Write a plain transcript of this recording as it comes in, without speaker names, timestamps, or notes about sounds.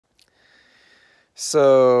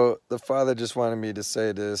So the Father just wanted me to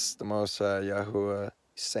say this, the Most High Yahuwah,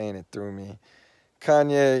 saying it through me.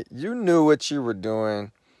 Kanye, you knew what you were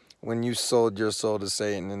doing when you sold your soul to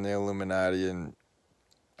Satan and the Illuminati and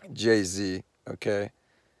Jay-Z, okay?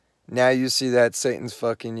 Now you see that Satan's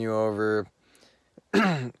fucking you over.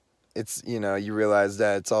 You realize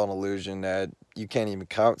that it's all an illusion, that you can't even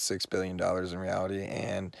count $6 billion in reality,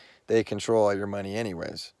 and they control all your money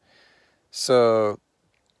anyways. So,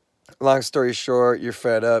 long story short, you're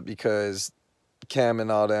fed up because Cam and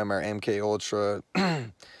all them are MK Ultra,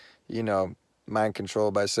 you know, mind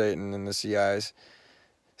controlled by Satan and the CIAs,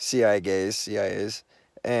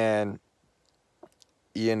 and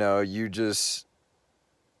you just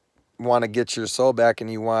want to get your soul back and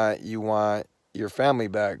you want your family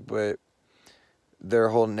back, but they're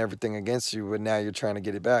holding everything against you. But now you're trying to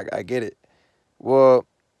get it back. I get it. Well,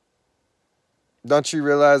 don't you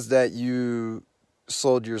realize that you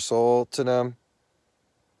sold your soul to them?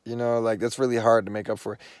 Like that's really hard to make up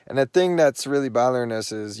for. And the thing that's really bothering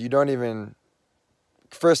us is you don't even.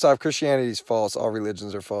 First off, Christianity's false. All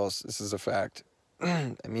religions are false. This is a fact.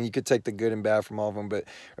 I mean, you could take the good and bad from all of them, but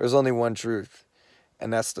there's only one truth,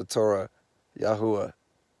 and that's the Torah, Yahuwah,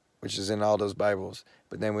 which is in all those Bibles.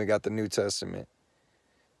 But then we got the New Testament.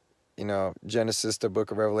 Genesis to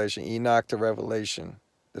Book of Revelation, Enoch to Revelation,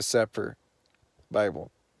 the Sefer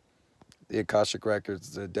Bible, the Akashic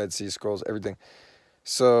Records, the Dead Sea Scrolls, everything.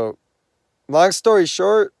 So, long story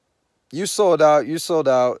short, you sold out. You sold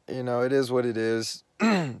out. It is what it is.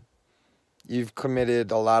 You've committed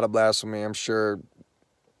a lot of blasphemy. I'm sure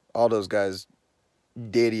all those guys,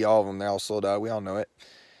 Diddy, all of them, they all sold out. We all know it.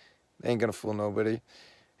 They ain't gonna fool nobody,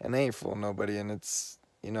 and they ain't fooling nobody. And it's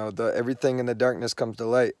the everything in the darkness comes to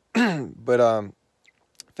light. But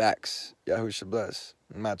facts. Yahushua bless.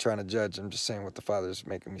 I'm not trying to judge. I'm just saying what the Father's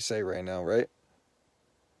making me say right now, right?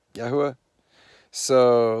 Yahuwah.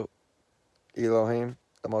 So, Elohim,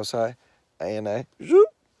 the Most High, A-N-A,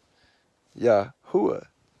 Yahuwah.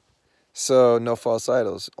 So, no false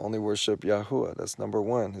idols, only worship Yahuwah. That's number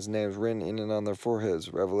one. His name is written in and on their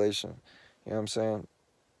foreheads, Revelation. You know what I'm saying?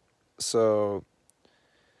 So,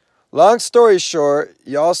 long story short,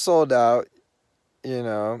 y'all sold out,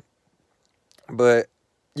 but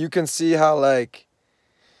you can see how, like,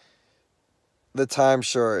 the time's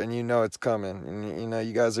short and it's coming. And,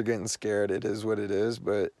 you guys are getting scared. It is what it is.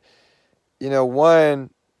 But, one,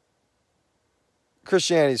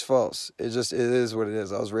 Christianity's false. It is what it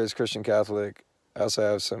is. I was raised Christian Catholic. I also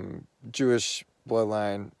have some Jewish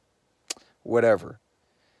bloodline, whatever.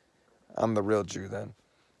 I'm the real Jew then.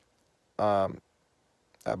 I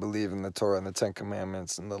believe in the Torah and the Ten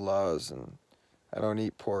Commandments and the laws, and I don't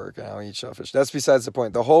eat pork. I don't eat shellfish. That's besides the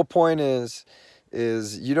point. The whole point is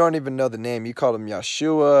you don't even know the name. You call him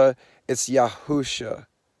Yeshua. It's Yahusha.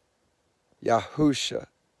 Yahusha.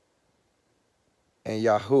 And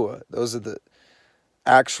Yahuwah. Those are the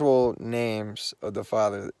actual names of the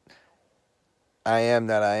Father. I am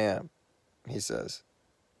that I am, he says.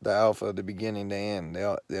 The Alpha, the beginning, the end.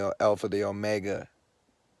 The Alpha, the Omega.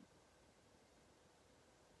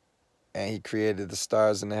 And he created the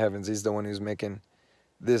stars in the heavens. He's the one who's making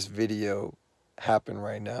this video happen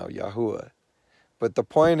right now, Yahuwah. But the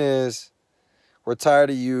point is, we're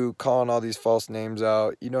tired of you calling all these false names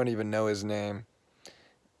out. You don't even know his name.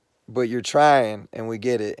 But you're trying, and we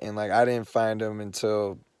get it. And, like, I didn't find him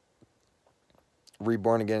until I was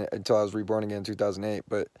reborn again in 2008.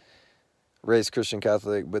 But raised Christian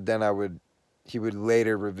Catholic. But then he would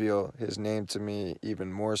later reveal his name to me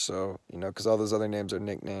even more so, because all those other names are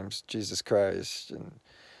nicknames. Jesus Christ and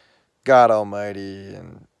God Almighty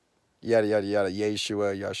and yada, yada, yada,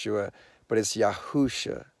 Yeshua. But it's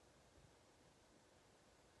Yahusha,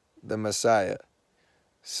 the Messiah.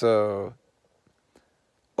 So,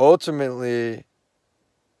 ultimately,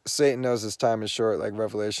 Satan knows his time is short, like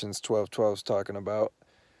Revelations 12:12 is talking about.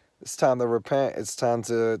 It's time to repent. It's time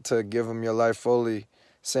to give him your life fully.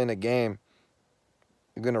 This ain't a game.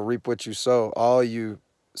 You're going to reap what you sow. All you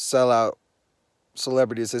sellout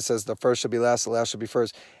celebrities, it says the first shall be last, the last shall be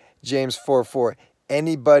first. James 4:4.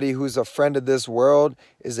 Anybody who's a friend of this world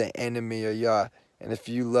is an enemy of Yah. And if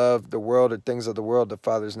you love the world or things of the world, the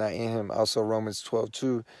Father's not in him. Also Romans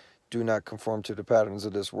 12:2. Do not conform to the patterns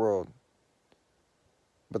of this world,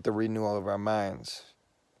 but the renewal of our minds.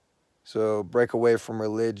 So break away from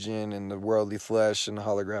religion and the worldly flesh and the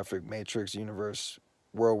holographic matrix universe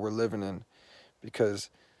world we're living in, because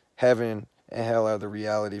heaven and hell are the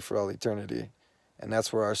reality for all eternity. And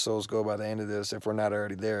that's where our souls go by the end of this, if we're not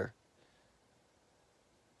already there.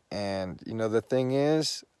 And, the thing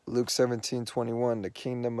is, Luke 17:21, the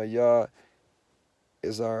kingdom of Yah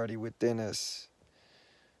is already within us.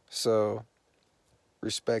 So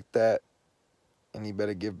respect that, and you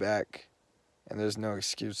better give back. And there's no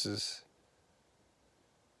excuses.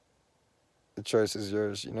 The choice is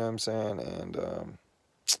yours. You know what I'm saying? And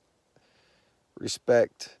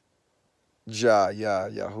respect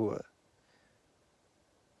Yahuwah,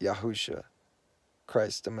 Yahusha,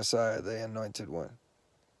 Christ the Messiah, the Anointed One.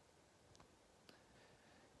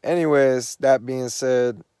 Anyways, that being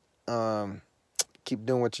said, keep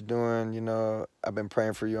doing what you're doing. You know, I've been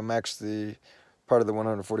praying for you. I'm actually part of the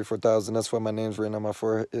 144,000. That's why my name's written on my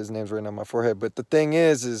forehead. His name's written on my forehead. But the thing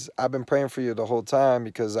is I've been praying for you the whole time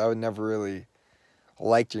because I would never really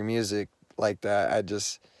liked your music like that. I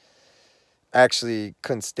just actually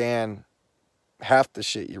couldn't stand half the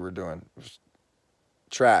shit you were doing. It was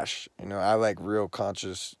trash. You know, I like real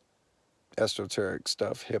conscious, esoteric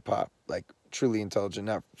stuff, hip hop, like truly intelligent,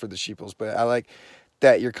 not for the sheeples, but I like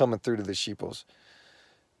that you're coming through to the sheeples.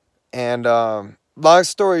 And long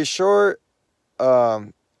story short,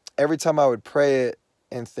 every time I would pray it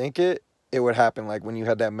and think it, it would happen. Like when you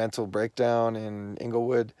had that mental breakdown in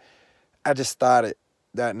Inglewood, I just thought it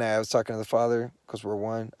that night. I was talking to the Father because we're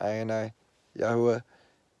one, I and I, Yahuwah,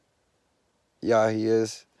 Yah He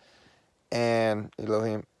is, and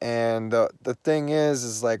Elohim. And the thing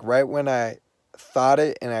is like right when I thought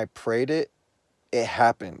it and I prayed it, it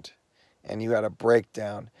happened, and you had a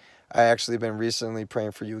breakdown. I actually been recently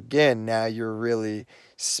praying for you again. Now you're really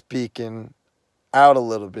speaking out a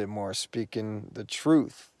little bit more, speaking the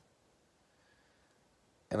truth.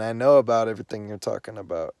 And I know about everything you're talking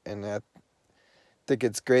about, and I think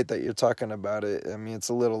it's great that you're talking about it. I mean, it's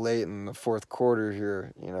a little late in the fourth quarter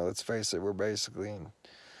here. You know, let's face it, we're basically in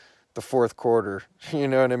the fourth quarter. You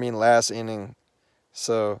know what I mean? Last inning.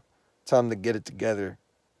 So, time to get it together.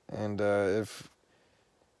 And if,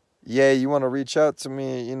 yeah, you want to reach out to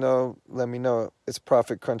me, you know, let me know. It's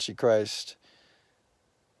Prophet Crunchy Christ,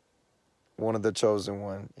 one of the chosen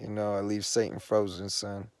one. You know, I leave Satan frozen,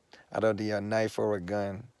 son. I don't need a knife or a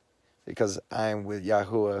gun because I'm with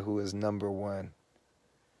Yahuwah, who is number one.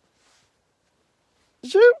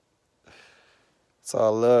 Shoot. It's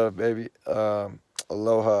all love, baby.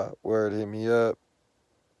 Aloha. Word, hit me up.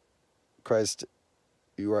 Christ,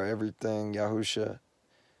 you are everything, Yahusha.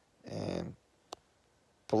 And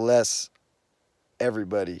bless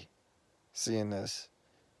everybody seeing this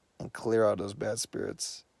and clear all those bad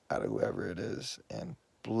spirits out of whoever it is and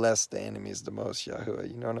bless the enemies the most, Yahuwah.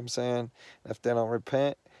 You know what I'm saying? And if they don't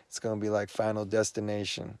repent, it's going to be like Final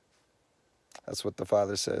Destination. That's what the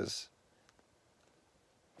Father says.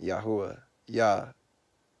 Yahuwah, Yah,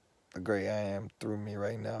 the great I am through me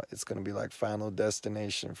right now. It's going to be like Final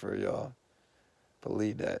Destination for y'all.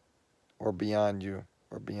 Believe that. We're beyond you.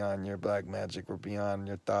 We're beyond your black magic. We're beyond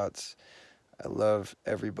your thoughts. I love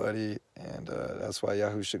everybody, and that's why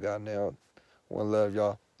Yahusha got nailed. One love,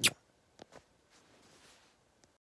 y'all.